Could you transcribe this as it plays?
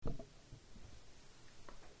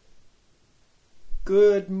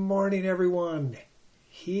Good morning, everyone.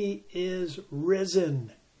 He is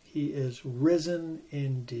risen. He is risen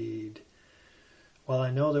indeed. While I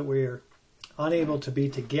know that we are unable to be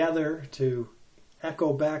together to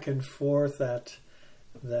echo back and forth that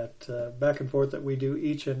back and forth that we do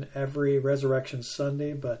each and every Resurrection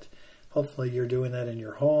Sunday, but hopefully you're doing that in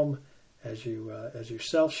your home as you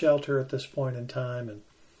self-shelter at this point in time,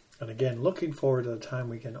 and again, looking forward to the time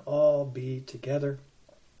we can all be together,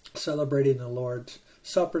 celebrating the Lord's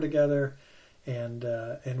Supper together, and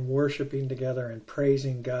worshiping together and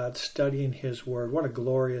praising God, studying His Word. What a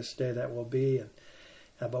glorious day that will be!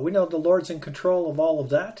 But we know the Lord's in control of all of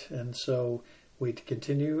that, and so we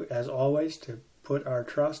continue, as always, to put our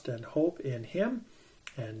trust and hope in Him,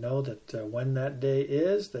 and know that when that day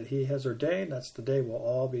is that He has ordained, that's the day we'll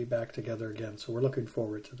all be back together again. So we're looking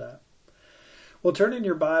forward to that. Well, turn in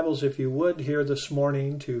your Bibles, if you would, here this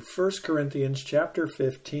morning to 1 Corinthians chapter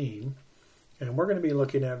 15, and we're going to be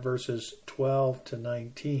looking at verses 12 to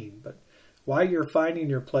 19. But while you're finding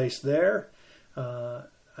your place there, I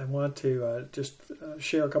want to just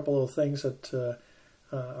share a couple of things that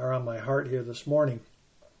are on my heart here this morning.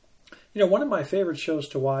 You know, one of my favorite shows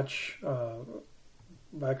to watch,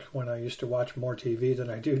 back when I used to watch more TV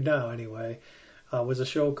than I do now anyway, was a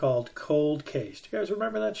show called Cold Case. Do you guys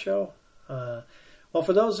remember that show? Well,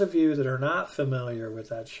 for those of you that are not familiar with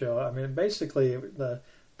that show, I mean, basically the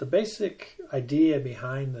basic idea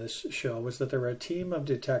behind this show was that there were a team of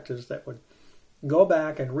detectives that would go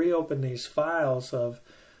back and reopen these files of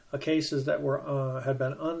cases that had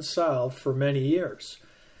been unsolved for many years.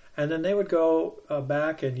 And then they would go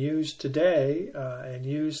back and use today, and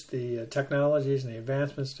use the technologies and the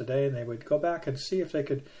advancements today, and they would go back and see if they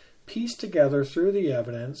could piece together through the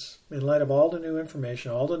evidence, in light of all the new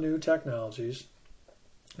information, all the new technologies,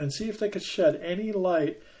 and see if they could shed any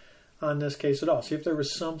light on this case at all, see if there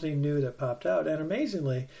was something new that popped out. And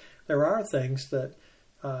amazingly, there are things that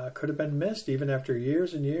could have been missed even after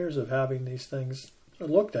years and years of having these things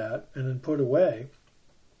looked at and then put away.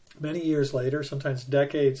 Many years later, sometimes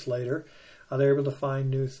decades later, they're able to find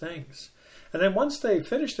new things. And then once they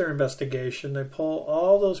finish their investigation, they pull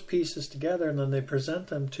all those pieces together and then they present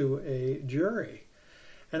them to a jury.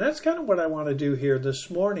 And that's kind of what I want to do here this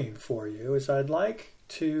morning for you, is I'd like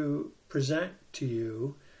to present to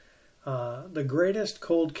you the greatest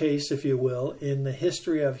cold case, if you will, in the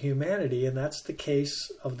history of humanity, and that's the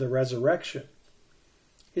case of the resurrection.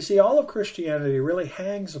 You see, all of Christianity really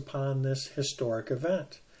hangs upon this historic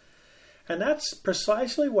event. And that's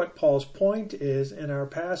precisely what Paul's point is in our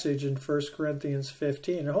passage in 1 Corinthians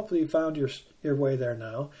 15. And hopefully you found your way there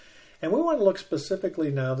now. And we want to look specifically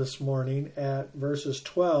now this morning at verses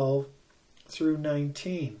 12 through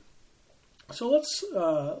 19. So let's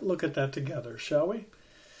look at that together, shall we?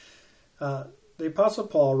 The Apostle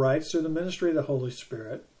Paul writes through the ministry of the Holy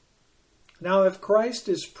Spirit, "Now if Christ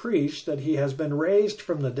is preached that he has been raised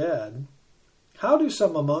from the dead, how do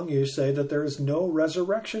some among you say that there is no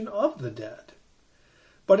resurrection of the dead?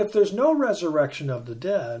 But if there's no resurrection of the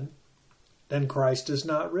dead, then Christ is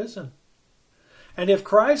not risen. And if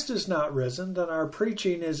Christ is not risen, then our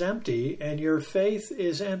preaching is empty, and your faith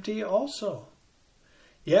is empty also.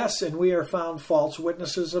 Yes, and we are found false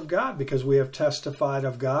witnesses of God, because we have testified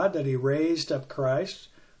of God that he raised up Christ,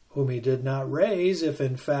 whom he did not raise, if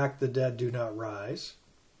in fact the dead do not rise.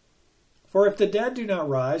 For if the dead do not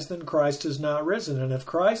rise, then Christ is not risen. And if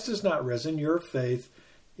Christ is not risen, your faith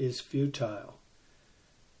is futile.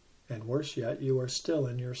 And worse yet, you are still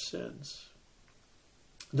in your sins.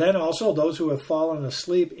 Then also those who have fallen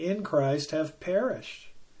asleep in Christ have perished.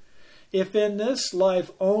 If in this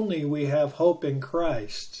life only we have hope in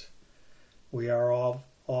Christ, we are of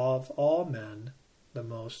all men the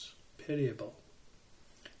most pitiable."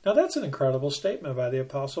 Now that's an incredible statement by the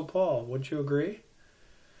Apostle Paul. Wouldn't you agree?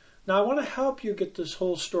 Now I want to help you get this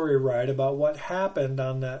whole story right about what happened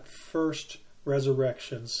on that first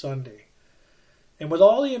Resurrection Sunday. And with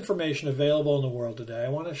all the information available in the world today, I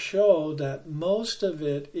want to show that most of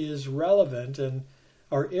it is relevant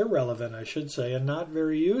or irrelevant, I should say, and not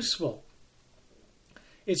very useful.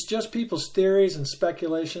 It's just people's theories and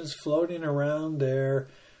speculations floating around there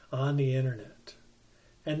on the internet.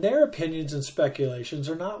 And their opinions and speculations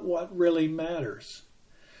are not what really matters.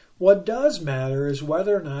 What does matter is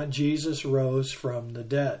whether or not Jesus rose from the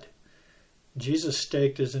dead. Jesus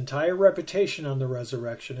staked his entire reputation on the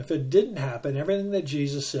resurrection. If it didn't happen, everything that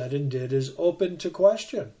Jesus said and did is open to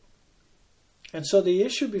question. And so the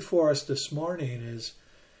issue before us this morning is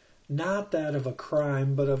not that of a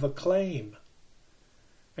crime, but of a claim.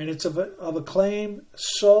 And it's of a claim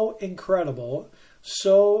so incredible,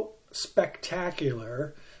 so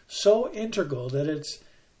spectacular, so integral that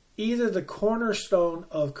either the cornerstone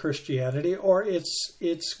of Christianity or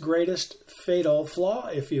its greatest fatal flaw,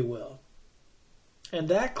 if you will. And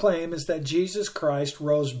that claim is that Jesus Christ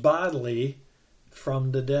rose bodily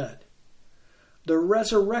from the dead. The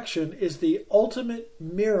resurrection is the ultimate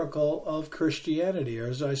miracle of Christianity, or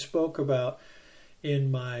as I spoke about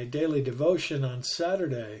in my daily devotion on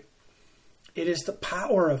Saturday, it is the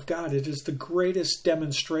power of God. It is the greatest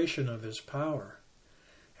demonstration of His power.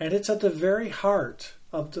 And it's at the very heart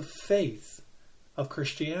of the faith of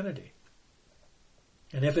Christianity.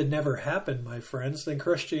 And if it never happened, my friends, then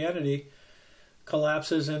Christianity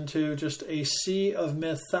collapses into just a sea of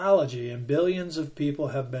mythology, and billions of people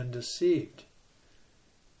have been deceived.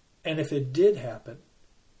 And if it did happen,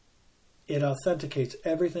 it authenticates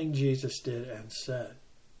everything Jesus did and said.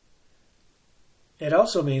 It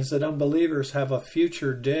also means that unbelievers have a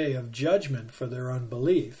future day of judgment for their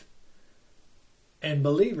unbelief, and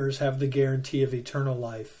believers have the guarantee of eternal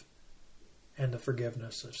life and the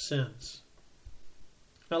forgiveness of sins.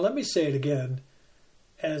 Now let me say it again,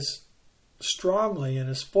 as strongly and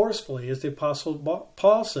as forcefully as the Apostle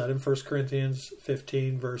Paul said in 1 Corinthians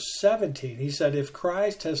 15, verse 17. He said, if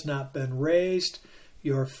Christ has not been raised,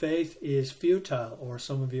 your faith is futile, or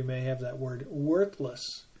some of you may have that word,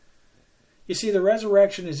 worthless. You see, the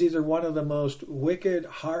resurrection is either one of the most wicked,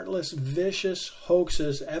 heartless, vicious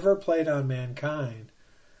hoaxes ever played on mankind,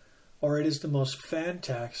 or it is the most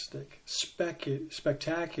fantastic,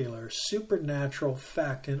 spectacular, supernatural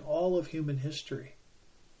fact in all of human history.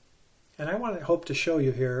 And I hope to show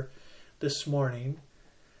you here this morning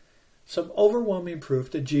some overwhelming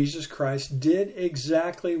proof that Jesus Christ did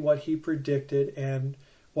exactly what He predicted and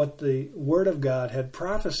what the Word of God had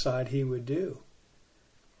prophesied He would do.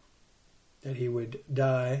 That He would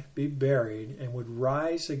die, be buried, and would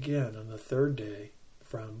rise again on the third day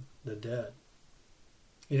from the dead.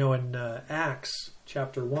 You know, in Acts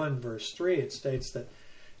chapter 1, verse 3, it states that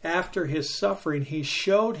after His suffering, He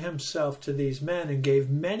showed Himself to these men and gave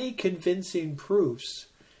many convincing proofs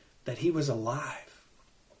that He was alive.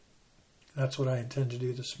 That's what I intend to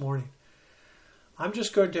do this morning. I'm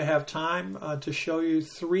just going to have time to show you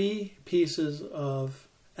 3 pieces of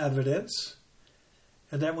evidence,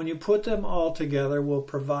 and that when you put them all together will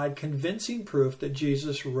provide convincing proof that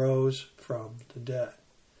Jesus rose from the dead.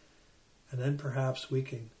 And then perhaps we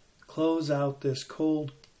can close out this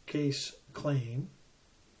cold case claim,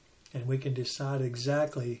 and we can decide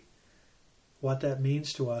exactly what that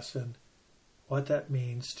means to us and what that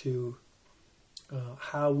means to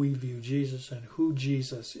how we view Jesus and who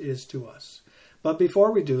Jesus is to us. But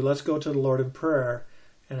before we do, let's go to the Lord in prayer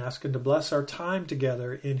and ask Him to bless our time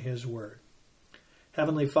together in His Word.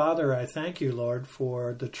 Heavenly Father, I thank You, Lord,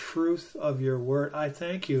 for the truth of Your Word. I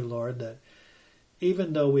thank You, Lord, that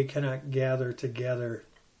even though we cannot gather together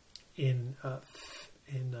in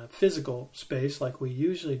physical space like we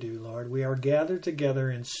usually do, Lord, we are gathered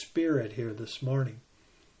together in spirit here this morning.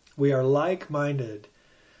 We are like-minded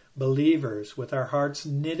believers with our hearts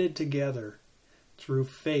knitted together through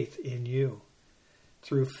faith in You,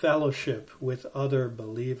 through fellowship with other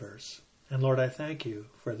believers. And Lord, I thank You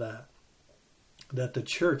for that the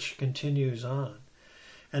church continues on,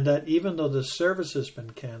 and that even though the service has been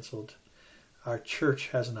canceled, our church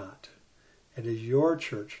has not. It is Your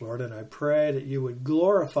church, Lord, and I pray that You would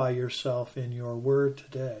glorify Yourself in Your word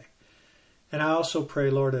today. And I also pray,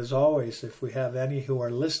 Lord, as always, if we have any who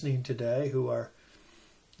are listening today who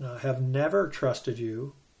have never trusted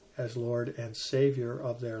You as Lord and Savior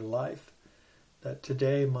of their life, that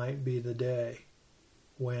today might be the day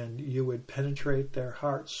when You would penetrate their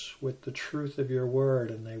hearts with the truth of Your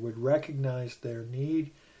word, and they would recognize their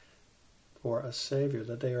need for a Savior,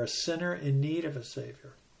 that they are a sinner in need of a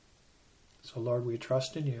Savior. So, Lord, we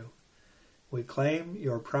trust in You. We claim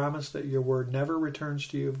Your promise that Your word never returns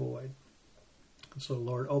to You void. And so,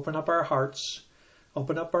 Lord, open up our hearts,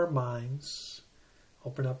 open up our minds,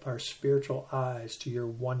 open up our spiritual eyes to Your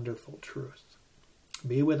wonderful truth.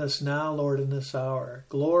 Be with us now, Lord, in this hour.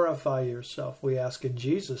 Glorify Yourself, we ask in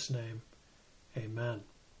Jesus' name. Amen.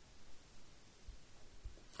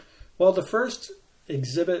 Well, the first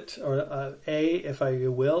exhibit, or if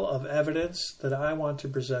you will, of evidence that I want to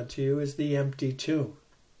present to you is the empty tomb.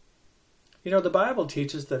 You know, the Bible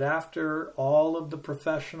teaches that after all of the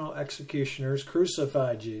professional executioners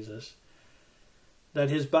crucified Jesus, that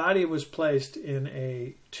His body was placed in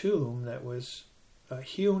a tomb that was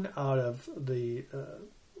hewn out of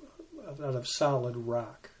solid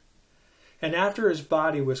rock. And after His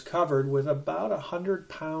body was covered with about 100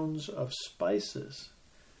 pounds of spices,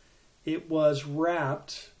 it was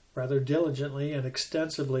wrapped rather diligently and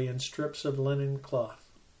extensively in strips of linen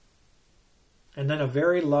cloth. And then a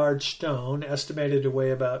very large stone, estimated to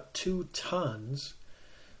weigh about 2 tons,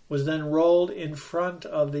 was then rolled in front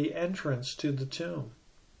of the entrance to the tomb.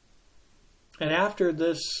 And after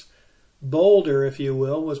this boulder, if you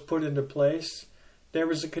will, was put into place, there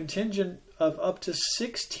was a contingent of up to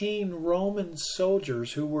 16 Roman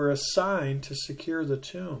soldiers who were assigned to secure the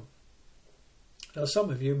tomb. Now, some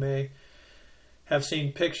of you may have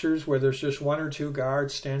seen pictures where there's just 1 or 2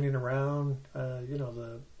 guards standing around,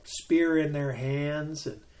 the spear in their hands,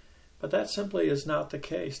 but that simply is not the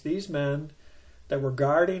case. These men that were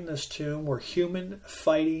guarding this tomb were human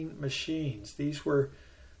fighting machines. These were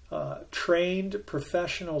trained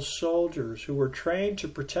professional soldiers who were trained to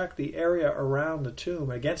protect the area around the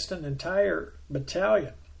tomb against an entire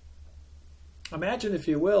battalion. Imagine, if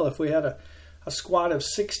you will, if we had a squad of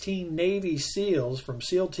 16 Navy SEALs from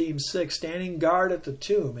SEAL Team 6 standing guard at the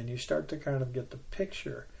tomb, and you start to kind of get the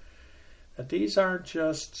picture that these aren't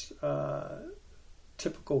just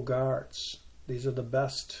typical guards. These are the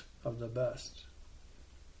best of the best.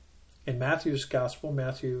 In Matthew's Gospel,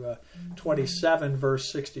 Matthew 27,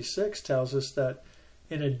 verse 66, tells us that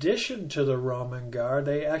in addition to the Roman guard,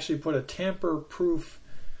 they actually put a tamper-proof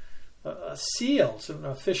seal, an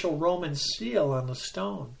official Roman seal on the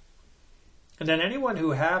stone. And then anyone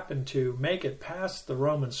who happened to make it past the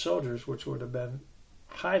Roman soldiers, which would have been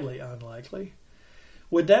highly unlikely,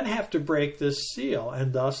 would then have to break this seal,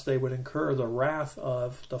 and thus they would incur the wrath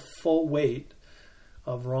of the full weight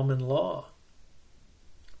of Roman law.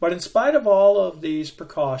 But in spite of all of these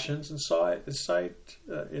precautions, in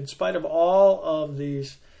spite of all of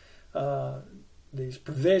these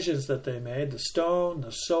provisions that they made, the stone,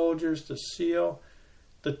 the soldiers, the seal,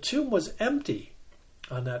 the tomb was empty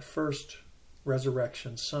on that first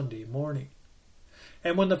Resurrection Sunday morning.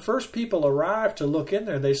 And when the first people arrived to look in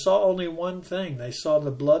there, they saw only one thing. They saw the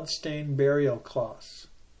blood-stained burial cloths.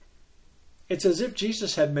 It's as if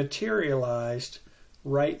Jesus had materialized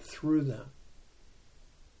right through them.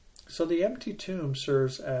 So the empty tomb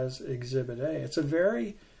serves as Exhibit A. It's a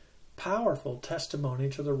very powerful testimony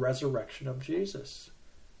to the resurrection of Jesus.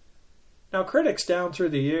 Now, critics down through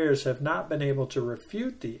the years have not been able to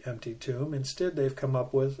refute the empty tomb. Instead, they've come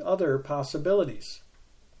up with other possibilities.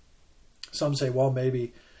 Some say, well,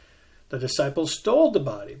 maybe the disciples stole the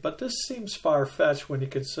body, but this seems far-fetched when you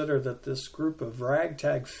consider that this group of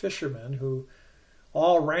ragtag fishermen who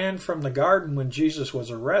all ran from the garden when Jesus was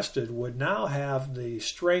arrested would now have the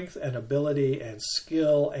strength and ability and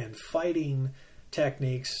skill and fighting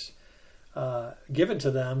techniques given to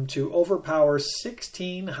them to overpower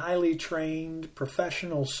 16 highly trained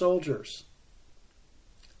professional soldiers.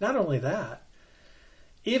 Not only that,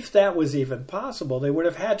 if that was even possible, they would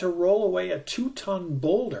have had to roll away a 2-ton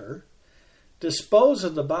boulder, dispose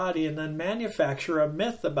of the body, and then manufacture a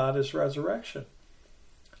myth about his resurrection.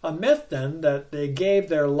 A myth, then, that they gave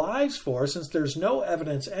their lives for, since there's no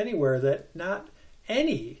evidence anywhere that not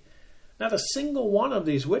a single one of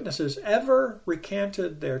these witnesses ever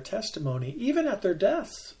recanted their testimony, even at their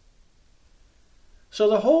deaths. So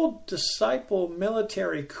the whole disciple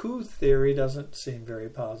military coup theory doesn't seem very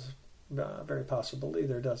possible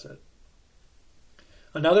either, does it?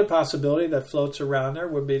 Another possibility that floats around there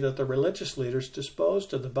would be that the religious leaders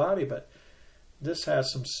disposed of the body, but this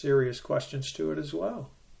has some serious questions to it as well.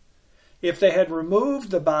 If they had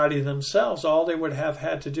removed the body themselves, all they would have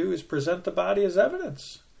had to do is present the body as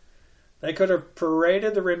evidence. They could have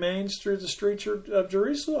paraded the remains through the streets of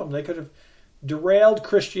Jerusalem. They could have derailed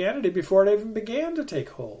Christianity before it even began to take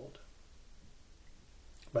hold.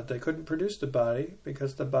 But they couldn't produce the body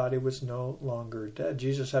because the body was no longer dead.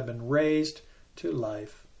 Jesus had been raised to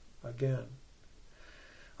life again.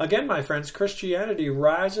 Again, my friends, Christianity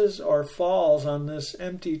rises or falls on this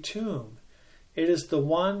empty tomb. It is the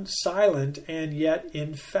one silent and yet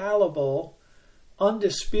infallible,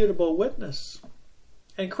 undisputable witness.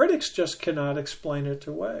 And critics just cannot explain it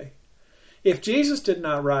away. If Jesus did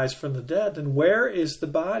not rise from the dead, then where is the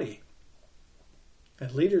body?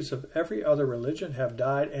 And leaders of every other religion have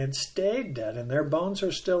died and stayed dead, and their bones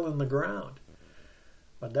are still in the ground.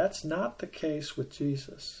 But that's not the case with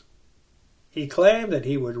Jesus. He claimed that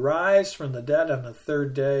he would rise from the dead on the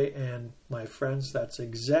third day, and my friends, that's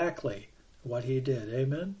exactly what he did.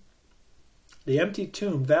 Amen? The empty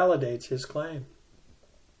tomb validates his claim.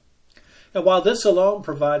 And while this alone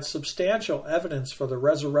provides substantial evidence for the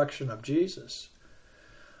resurrection of Jesus,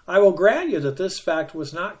 I will grant you that this fact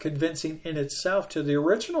was not convincing in itself to the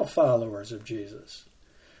original followers of Jesus.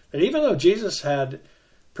 That even though Jesus had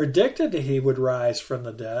predicted that he would rise from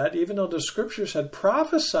the dead, even though the scriptures had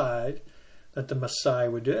prophesied that the Messiah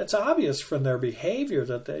would do it, it's obvious from their behavior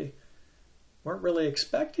that they weren't really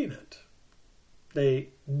expecting it. They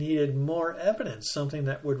needed more evidence, something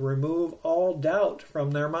that would remove all doubt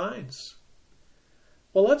from their minds.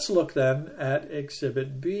 Well, let's look then at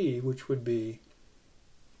Exhibit B, which would be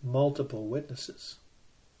multiple witnesses.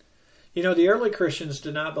 You know, the early Christians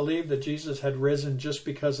did not believe that Jesus had risen just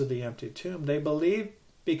because of the empty tomb. They believed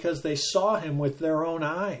because they saw him with their own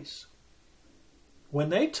eyes. When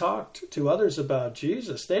they talked to others about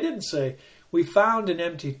Jesus, they didn't say, "We found an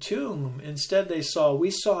empty tomb." Instead, they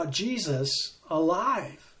we saw Jesus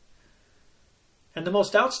alive. And the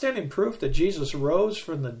most outstanding proof that Jesus rose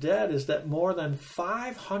from the dead is that more than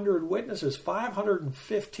 500 witnesses,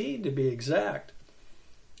 515 to be exact,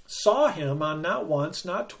 saw him on not once,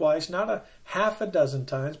 not twice, not a half a dozen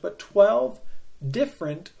times, but 12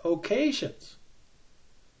 different occasions.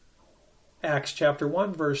 Acts chapter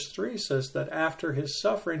 1 verse 3 says that after his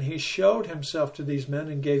suffering he showed himself to these men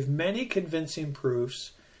and gave many convincing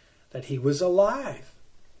proofs that he was alive.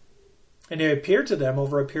 And he appeared to them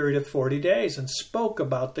over a period of 40 days and spoke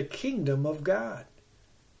about the kingdom of God.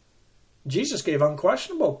 Jesus gave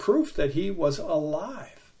unquestionable proof that he was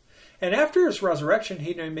alive. And after his resurrection,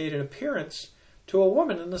 he made an appearance to a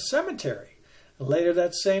woman in the cemetery. And later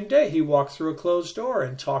that same day, he walked through a closed door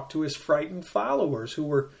and talked to his frightened followers who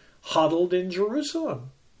were huddled in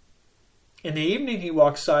Jerusalem. In the evening, he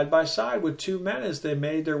walked side by side with two men as they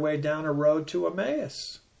made their way down a road to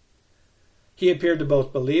Emmaus. He appeared to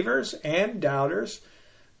both believers and doubters,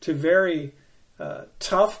 to very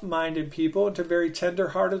tough-minded people, and to very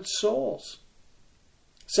tender-hearted souls.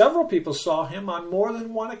 Several people saw him on more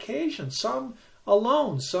than one occasion, some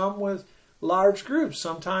alone, some with large groups,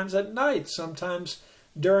 sometimes at night, sometimes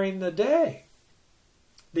during the day.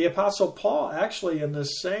 The Apostle Paul, actually, in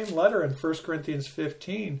this same letter in 1 Corinthians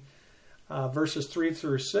 15, verses 3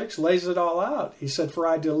 through 6, lays it all out. He said, "For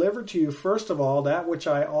I delivered to you first of all that which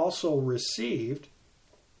I also received,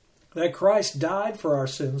 that Christ died for our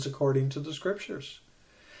sins according to the Scriptures,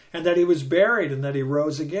 and that he was buried, and that he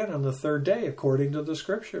rose again on the third day according to the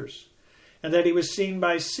Scriptures, and that he was seen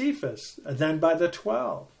by Cephas, and then by the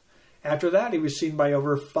 12. After that he was seen by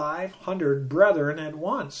over 500 brethren at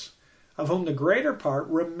once, of whom the greater part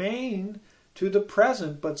remain to the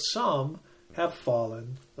present, but some have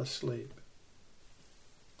fallen asleep."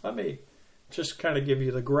 Let me just kind of give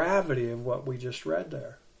you the gravity of what we just read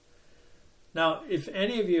there. Now, if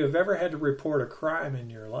any of you have ever had to report a crime in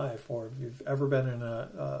your life, or if you've ever been in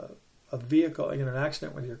a vehicle, in an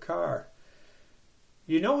accident with your car,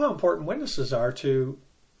 you know how important witnesses are to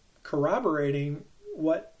corroborating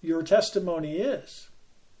what your testimony is.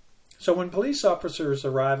 So when police officers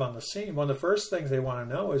arrive on the scene, one of the first things they want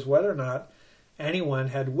to know is whether or not anyone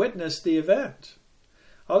had witnessed the event.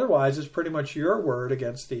 Otherwise, it's pretty much your word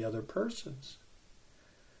against the other person's.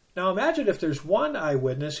 Now imagine if there's one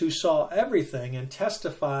eyewitness who saw everything and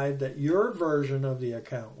testified that your version of the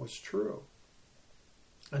account was true.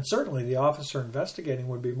 And certainly the officer investigating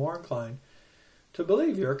would be more inclined to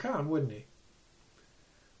believe your account, wouldn't he?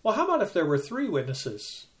 Well, how about if there were 3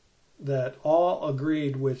 witnesses that all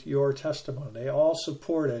agreed with your testimony? They all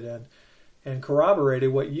supported and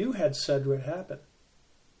corroborated what you had said would happen.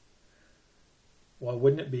 Well,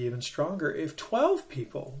 wouldn't it be even stronger if 12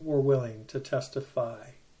 people were willing to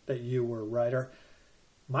testify that you were right? Or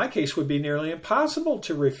my case would be nearly impossible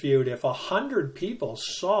to refute if 100 people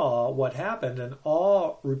saw what happened and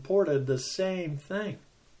all reported the same thing.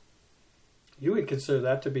 You would consider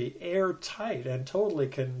that to be airtight and totally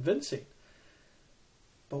convincing.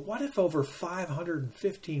 But what if over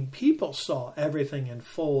 515 people saw everything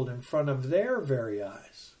unfold in front of their very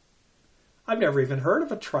eyes? I've never even heard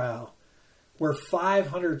of a trial where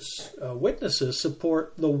 500 witnesses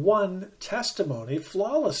support the one testimony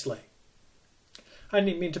flawlessly. I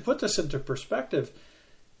mean, to put this into perspective,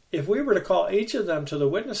 if we were to call each of them to the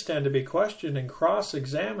witness stand to be questioned and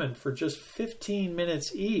cross-examined for just 15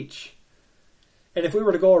 minutes each, and if we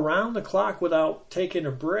were to go around the clock without taking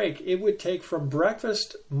a break, it would take from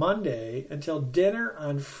breakfast Monday until dinner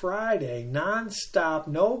on Friday, non-stop,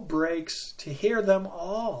 no breaks, to hear them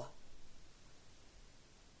all.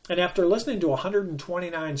 And after listening to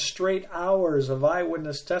 129 straight hours of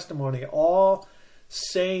eyewitness testimony, all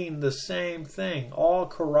saying the same thing, all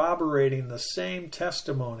corroborating the same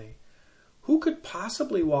testimony, who could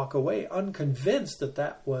possibly walk away unconvinced that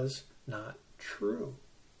that was not true?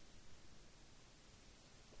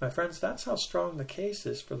 My friends, that's how strong the case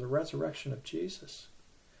is for the resurrection of Jesus.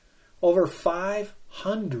 Over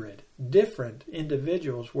 500 different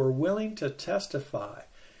individuals were willing to testify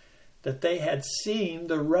that they had seen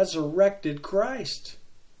the resurrected Christ.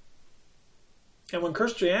 And when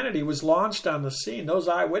Christianity was launched on the scene, those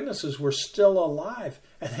eyewitnesses were still alive,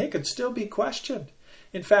 and they could still be questioned.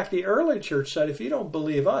 In fact, the early church said, if you don't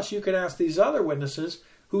believe us, you can ask these other witnesses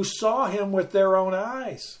who saw him with their own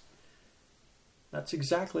eyes. That's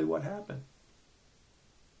exactly what happened.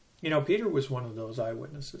 Peter was one of those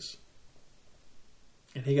eyewitnesses.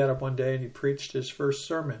 And he got up one day and he preached his first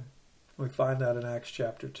sermon. We find that in Acts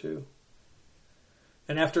chapter 2.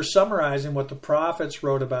 And after summarizing what the prophets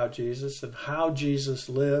wrote about Jesus and how Jesus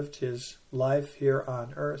lived his life here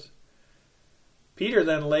on earth, Peter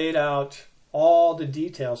then laid out all the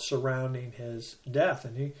details surrounding his death.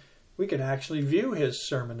 And we can actually view his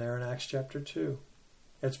sermon there in Acts chapter 2.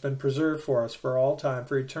 It's been preserved for us for all time,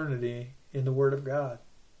 for eternity, in the Word of God.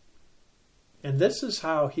 And this is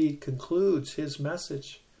how he concludes his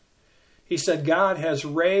message. He said, God has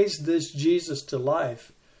raised this Jesus to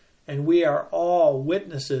life, and we are all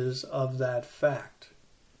witnesses of that fact.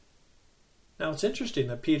 Now it's interesting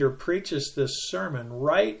that Peter preaches this sermon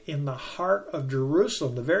right in the heart of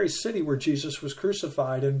Jerusalem, the very city where Jesus was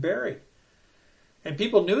crucified and buried. And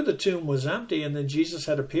people knew the tomb was empty and that Jesus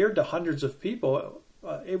had appeared to hundreds of people.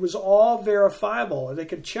 It was all verifiable. They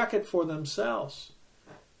could check it for themselves.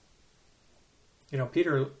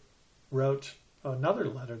 Peter wrote another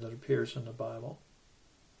letter that appears in the Bible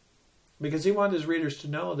because he wanted his readers to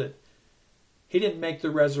know that he didn't make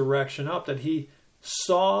the resurrection up, that he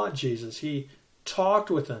saw Jesus. He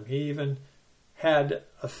talked with him. He even had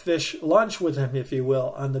a fish lunch with him, if you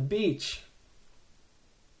will, on the beach.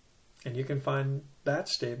 And you can find that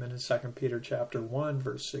statement in 2 Peter chapter 1,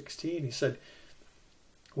 verse 16. He said,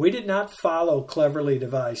 we did not follow cleverly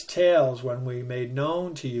devised tales when we made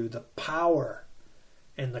known to you the power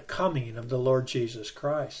and the coming of the Lord Jesus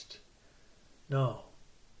Christ. No,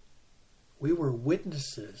 we were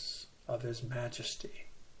witnesses of his majesty.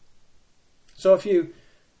 So if you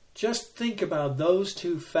just think about those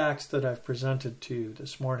two facts that I've presented to you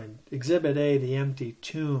this morning, Exhibit A, the empty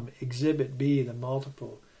tomb, Exhibit B, the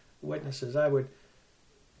multiple witnesses, I would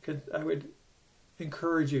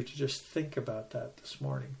encourage you to just think about that this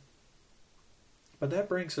morning. But that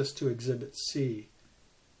brings us to Exhibit C,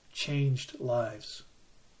 changed lives.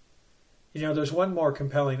 There's one more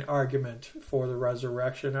compelling argument for the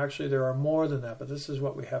resurrection. Actually, there are more than that, but this is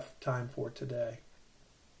what we have time for today.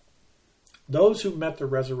 Those who met the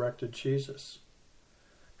resurrected Jesus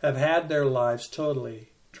have had their lives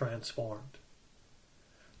totally transformed.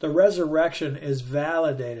 The resurrection is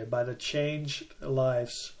validated by the changed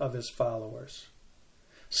lives of his followers.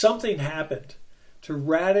 Something happened to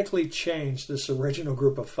radically change this original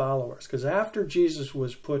group of followers, because after Jesus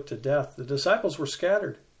was put to death, the disciples were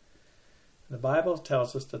scattered. The Bible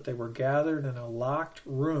tells us that they were gathered in a locked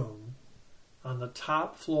room on the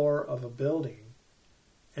top floor of a building,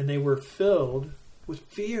 and they were filled with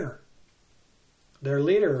fear. Their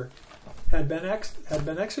leader had been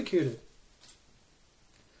executed.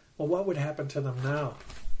 Well, what would happen to them now?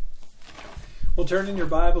 Well, turn in your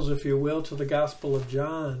Bibles, if you will, to the Gospel of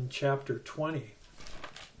John, chapter 20.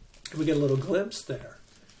 We get a little glimpse there,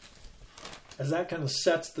 as that kind of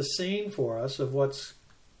sets the scene for us of what's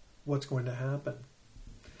going to happen.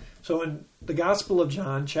 So in the Gospel of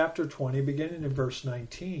John, chapter 20, beginning in verse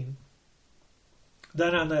 19,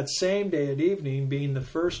 then on that same day at evening, being the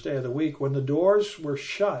first day of the week, when the doors were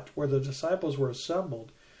shut where the disciples were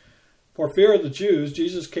assembled, for fear of the Jews,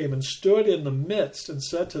 Jesus came and stood in the midst and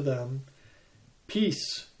said to them,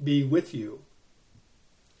 peace be with you,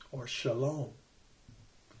 or shalom.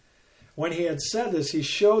 When he had said this, he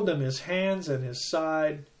showed them his hands and his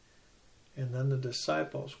side, and then the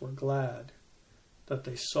disciples were glad that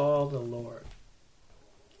they saw the Lord.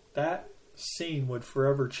 That scene would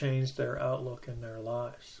forever change their outlook in their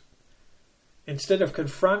lives. Instead of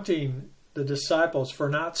confronting the disciples for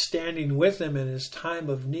not standing with him in his time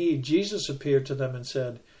of need, Jesus appeared to them and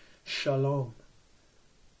said, shalom,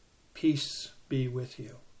 peace be with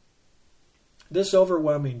you. This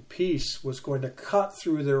overwhelming peace was going to cut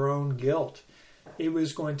through their own guilt. It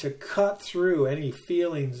was going to cut through any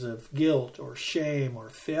feelings of guilt or shame or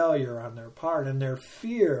failure on their part, and their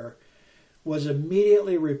fear was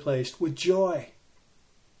immediately replaced with joy.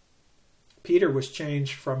 Peter was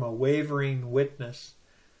changed from a wavering witness,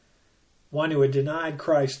 one who had denied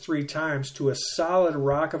Christ 3 times, to a solid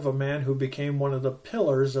rock of a man who became one of the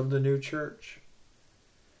pillars of the new church.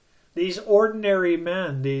 These ordinary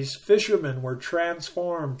men, these fishermen, were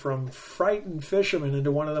transformed from frightened fishermen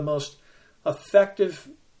into one of the most effective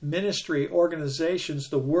ministry organizations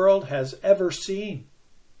the world has ever seen.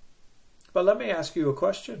 But let me ask you a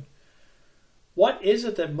question. What is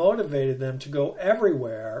it that motivated them to go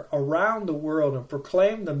everywhere around the world and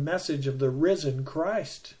proclaim the message of the risen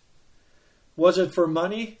Christ? Was it for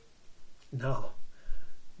money? No.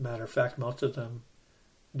 Matter of fact, most of them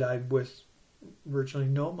died with virtually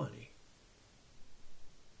no money.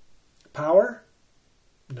 Power?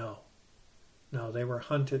 No. No, they were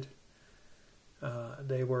hunted.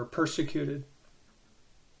 They were persecuted.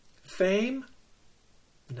 Fame?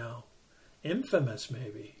 No. Infamous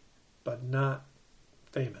maybe, but not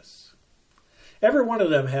famous. Every one of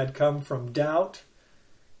them had come from doubt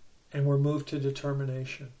and were moved to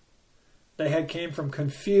determination. They had came from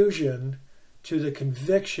confusion to the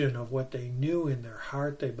conviction of what they knew in their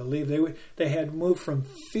heart they believed. They had moved from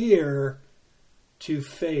fear to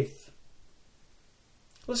faith.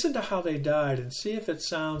 Listen to how they died and see if it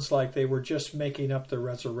sounds like they were just making up the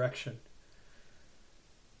resurrection.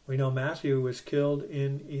 We know Matthew was killed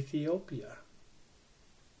in Ethiopia.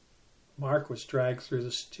 Mark was dragged through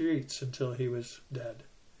the streets until he was dead.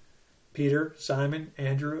 Peter, Simon,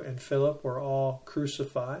 Andrew, and Philip were all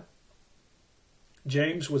crucified.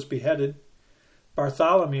 James was beheaded.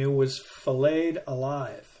 Bartholomew was filleted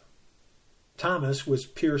alive. Thomas was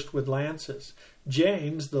pierced with lances.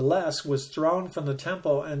 James, the less, was thrown from the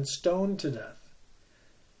temple and stoned to death.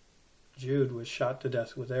 Jude was shot to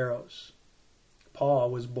death with arrows.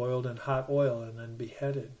 Paul was boiled in hot oil and then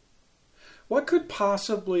beheaded. What could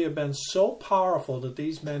possibly have been so powerful that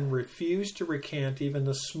these men refused to recant even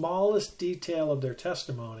the smallest detail of their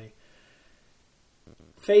testimony,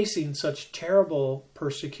 facing such terrible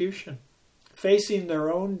persecution, facing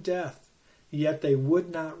their own death, yet they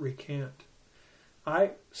would not recant?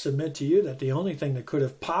 I submit to you that the only thing that could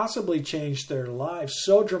have possibly changed their lives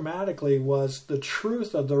so dramatically was the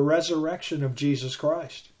truth of the resurrection of Jesus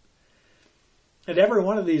Christ. And every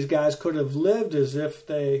one of these guys could have lived as if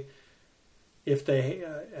they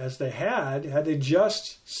had they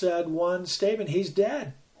just said one statement, he's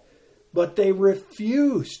dead. But they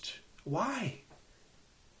refused. Why?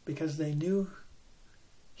 Because they knew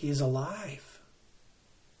he is alive.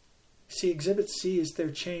 See, Exhibit C is their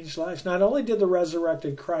changed lives. Not only did the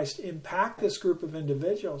resurrected Christ impact this group of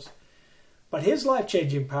individuals, but his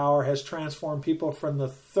life-changing power has transformed people from the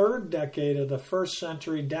third decade of the first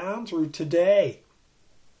century down through today.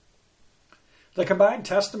 The combined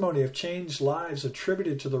testimony of changed lives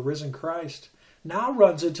attributed to the risen Christ now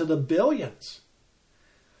runs into the billions.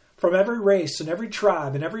 From every race and every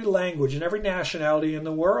tribe and every language and every nationality in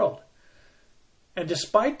the world. And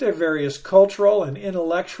despite their various cultural and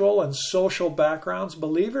intellectual and social backgrounds,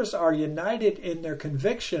 believers are united in their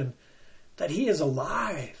conviction that he is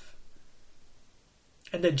alive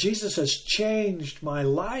and that Jesus has changed my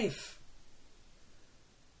life.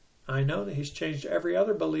 I know that he's changed every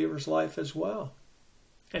other believer's life as well.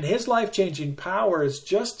 And his life-changing power is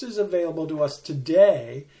just as available to us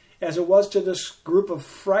today as it was to this group of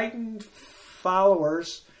frightened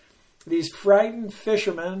followers, these frightened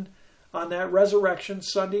fishermen on that Resurrection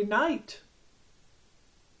Sunday night.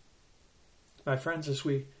 My friends, as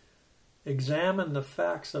we examine the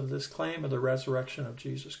facts of this claim of the resurrection of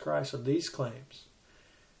Jesus Christ, of these claims,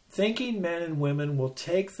 thinking men and women will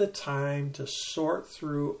take the time to sort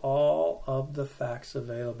through all of the facts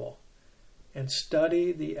available and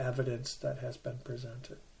study the evidence that has been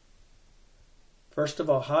presented. First of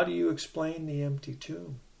all, how do you explain the empty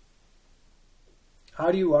tomb?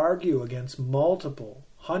 How do you argue against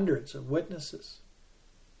hundreds of witnesses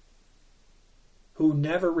who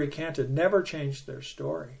never recanted, never changed their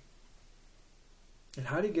story? And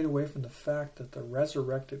how do you get away from the fact that the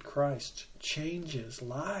resurrected Christ changes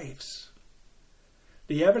lives?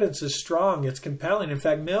 The evidence is strong, it's compelling. In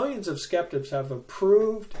fact, millions of skeptics have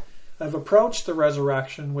approached the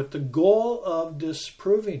resurrection with the goal of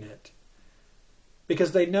disproving it,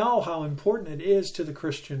 because they know how important it is to the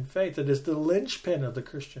Christian faith. It is the linchpin of the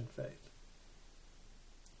Christian faith.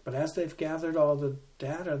 But as they've gathered all the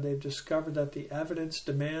data, they've discovered that the evidence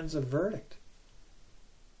demands a verdict.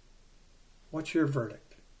 What's your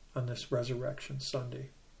verdict on this Resurrection Sunday?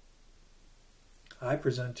 I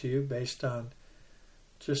present to you, based on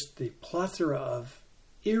just the plethora of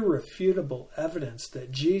irrefutable evidence,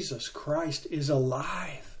 that Jesus Christ is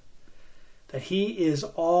alive, that he is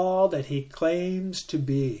all that he claims to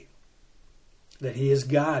be, that he is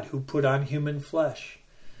God who put on human flesh,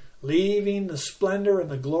 leaving the splendor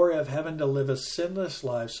and the glory of heaven to live a sinless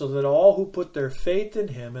life, so that all who put their faith in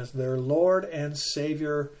him as their Lord and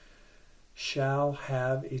Savior shall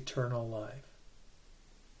have eternal life.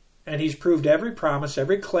 And he's proved every promise,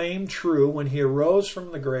 every claim true when he arose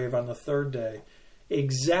from the grave on the third day,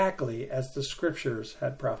 exactly as the Scriptures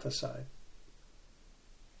had prophesied.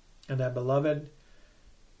 And that, beloved,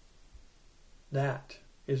 that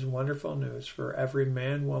is wonderful news for every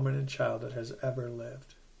man, woman, and child that has ever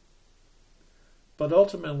lived. But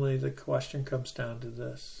ultimately, the question comes down to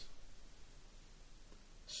this.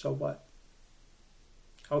 So what?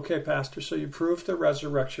 Okay, Pastor, so you proved the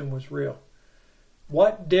resurrection was real.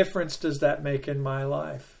 What difference does that make in my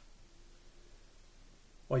life?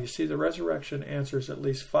 Well, you see, the resurrection answers at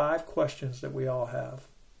least 5 questions that we all have.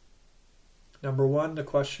 Number 1, the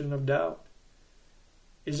question of doubt.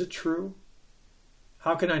 Is it true?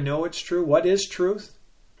 How can I know it's true? What is truth?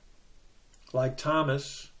 Like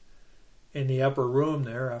Thomas in the upper room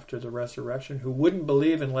there after the resurrection, who wouldn't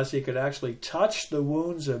believe unless he could actually touch the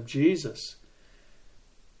wounds of Jesus.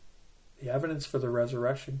 The evidence for the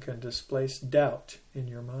resurrection can displace doubt in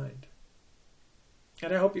your mind.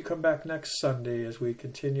 And I hope you come back next Sunday as we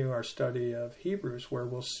continue our study of Hebrews, where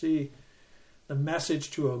we'll see the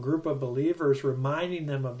message to a group of believers, reminding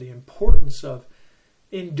them of the importance of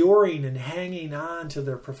enduring and hanging on to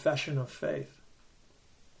their profession of faith.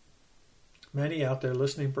 Many out there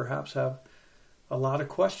listening perhaps have a lot of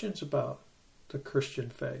questions about the Christian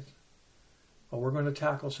faith. Well, we're going to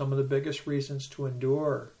tackle some of the biggest reasons to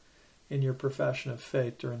endure in your profession of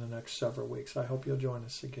faith during the next several weeks. I hope you'll join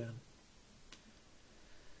us again.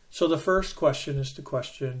 So the first question is the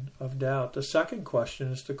question of doubt. The second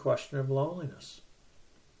question is the question of loneliness.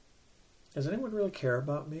 Does anyone really care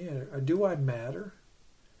about me? Or do I matter?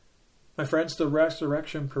 My friends, the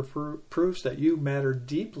resurrection proves that you matter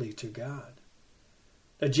deeply to God.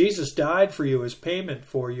 That Jesus died for you as payment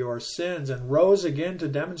for your sins and rose again to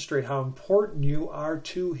demonstrate how important you are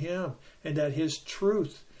to Him, and that His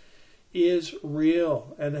truth is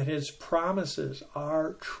real and that His promises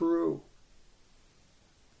are true.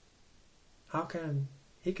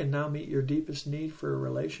 He can now meet your deepest need for a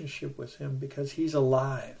relationship with Him because He's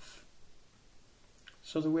alive.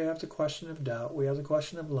 So that we have the question of doubt, we have the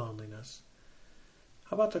question of loneliness.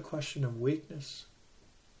 How about the question of weakness?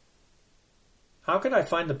 How can I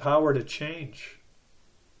find the power to change?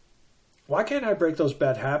 Why can't I break those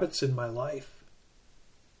bad habits in my life?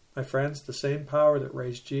 My friends, the same power that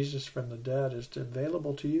raised Jesus from the dead is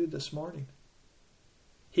available to you this morning.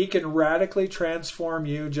 He can radically transform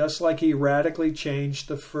you just like He radically changed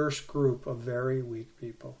the first group of very weak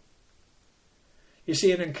people. You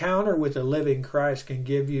see, an encounter with the living Christ can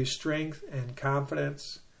give you strength and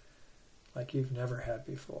confidence like you've never had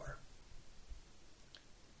before.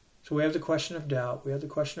 So we have the question of doubt, we have the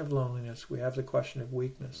question of loneliness, we have the question of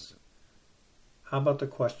weakness. How about the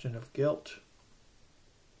question of guilt?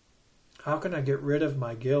 How can I get rid of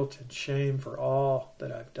my guilt and shame for all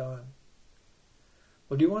that I've done?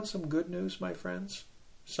 Well, do you want some good news, my friends?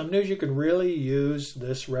 Some news you can really use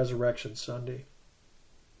this Resurrection Sunday.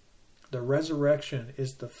 The resurrection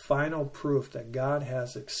is the final proof that God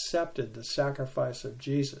has accepted the sacrifice of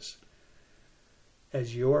Jesus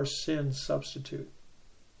as your sin substitute.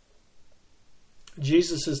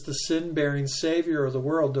 Jesus is the sin-bearing Savior of the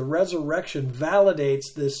world. The resurrection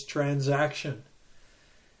validates this transaction.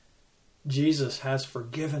 Jesus has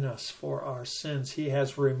forgiven us for our sins. He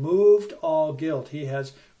has removed all guilt. He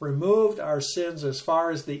has removed our sins as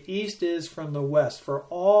far as the east is from the west. For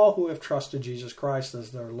all who have trusted Jesus Christ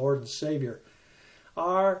as their Lord and Savior,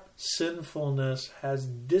 our sinfulness has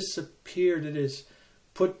disappeared. It is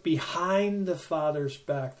put behind the Father's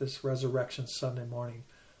back this Resurrection Sunday morning.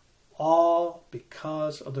 All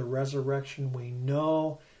because of the resurrection, we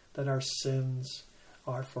know that our sins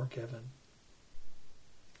are forgiven.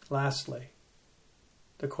 Lastly,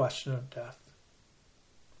 the question of death.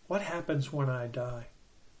 What happens when I die?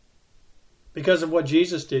 Because of what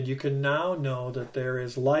Jesus did, you can now know that there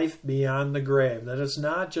is life beyond the grave, that it's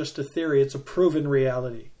not just a theory, it's a proven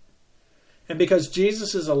reality. And because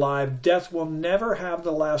Jesus is alive, death will never have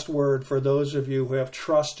the last word for those of you who have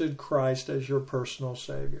trusted Christ as your personal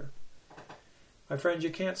Savior. My friends, you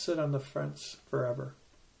can't sit on the fence forever.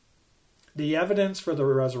 The evidence for the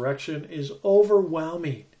resurrection is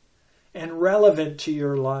overwhelming and relevant to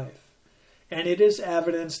your life. And it is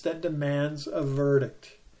evidence that demands a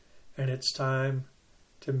verdict. And it's time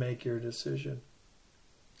to make your decision.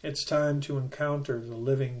 It's time to encounter the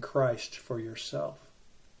living Christ for yourself.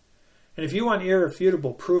 And if you want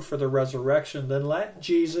irrefutable proof for the resurrection, then let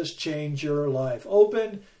Jesus change your life.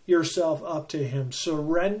 Open yourself up to Him.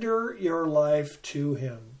 Surrender your life to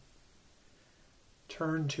Him.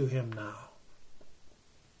 Turn to Him now.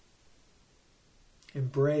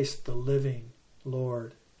 Embrace the living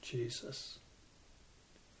Lord Jesus.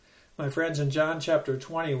 My friends, in John chapter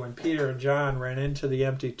 20, when Peter and John ran into the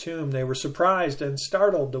empty tomb, they were surprised and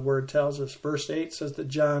startled, the word tells us. Verse 8 says that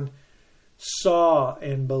John saw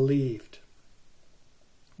and believed.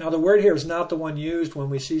 Now the word here is not the one used when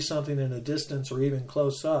we see something in the distance or even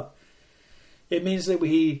close up. It means that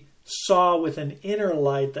he saw with an inner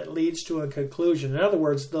light that leads to a conclusion. In other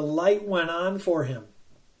words, the light went on for him.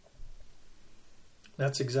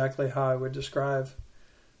 That's exactly how I would describe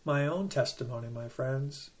My own testimony, my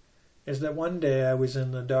friends, is that one day I was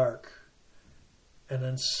in the dark, and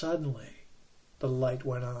then suddenly the light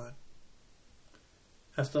went on.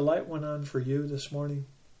 Has the light went on for you this morning?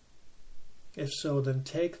 If so, then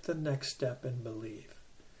take the next step and believe.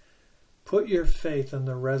 Put your faith in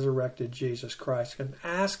the resurrected Jesus Christ and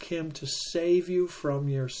ask Him to save you from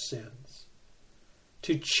your sins,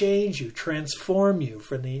 to change you, transform you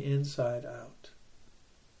from the inside out.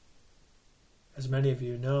 As many of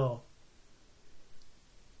you know,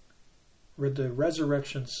 the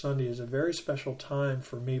Resurrection Sunday is a very special time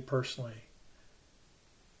for me personally,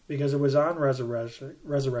 because it was on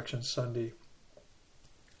Resurrection Sunday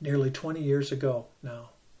nearly 20 years ago now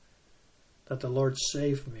that the Lord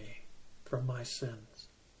saved me from my sins.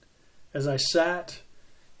 As I sat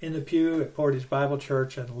in the pew at Portage Bible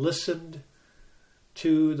Church and listened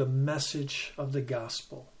to the message of the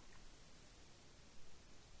gospel,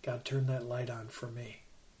 God turned that light on for me,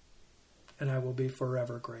 and I will be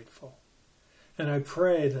forever grateful. And I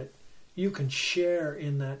pray that you can share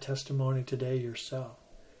in that testimony today yourself.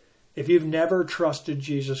 If you've never trusted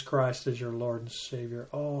Jesus Christ as your Lord and Savior,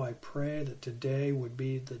 I pray that today would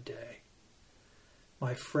be the day.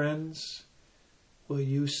 My friends, will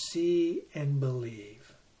you see and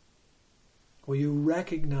believe? Will you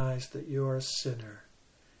recognize that you're a sinner,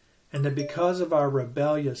 and that because of our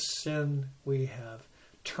rebellious sin, we have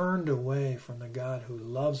turned away from the God who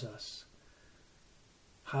loves us?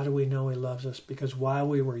 How do we know He loves us? Because while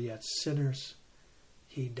we were yet sinners,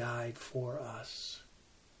 He died for us.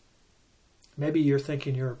 Maybe you're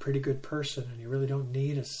thinking you're a pretty good person and you really don't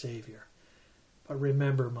need a Savior. But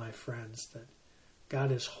remember, my friends, that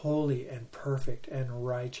God is holy and perfect and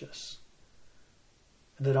righteous,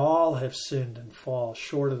 and that all have sinned and fall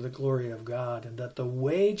short of the glory of God, and that the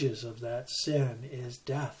wages of that sin is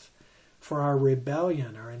death for our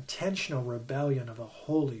rebellion, our intentional rebellion of a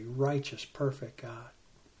holy, righteous, perfect God.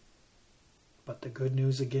 But the good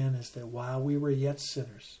news again is that while we were yet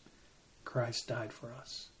sinners, Christ died for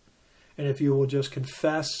us. And if you will just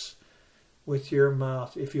confess with your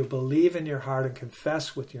mouth, if you believe in your heart and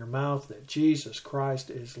confess with your mouth that Jesus Christ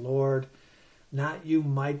is Lord, not you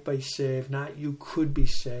might be saved, not you could be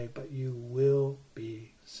saved, but you will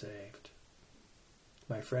be saved.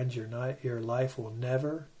 My friends, your life will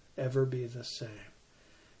never, ever be the same,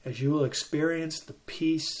 as you will experience the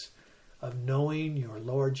peace of knowing your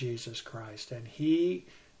Lord Jesus Christ. And He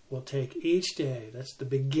will take each day, that's the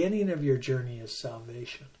beginning of your journey as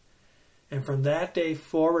salvation. And from that day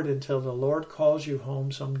forward until the Lord calls you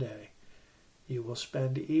home someday, you will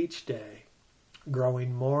spend each day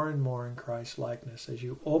growing more and more in Christ's likeness as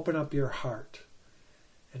you open up your heart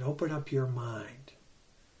and open up your mind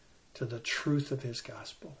to the truth of His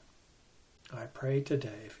gospel. I pray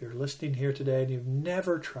today, if you're listening here today and you've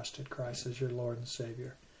never trusted Christ as your Lord and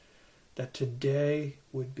Savior, that today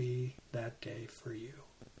would be that day for you.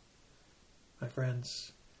 My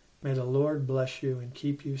friends, may the Lord bless you and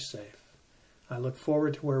keep you safe. I look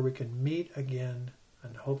forward to where we can meet again,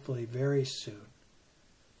 and hopefully very soon.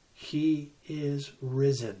 He is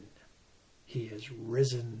risen. He is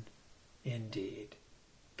risen indeed.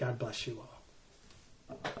 God bless you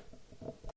all.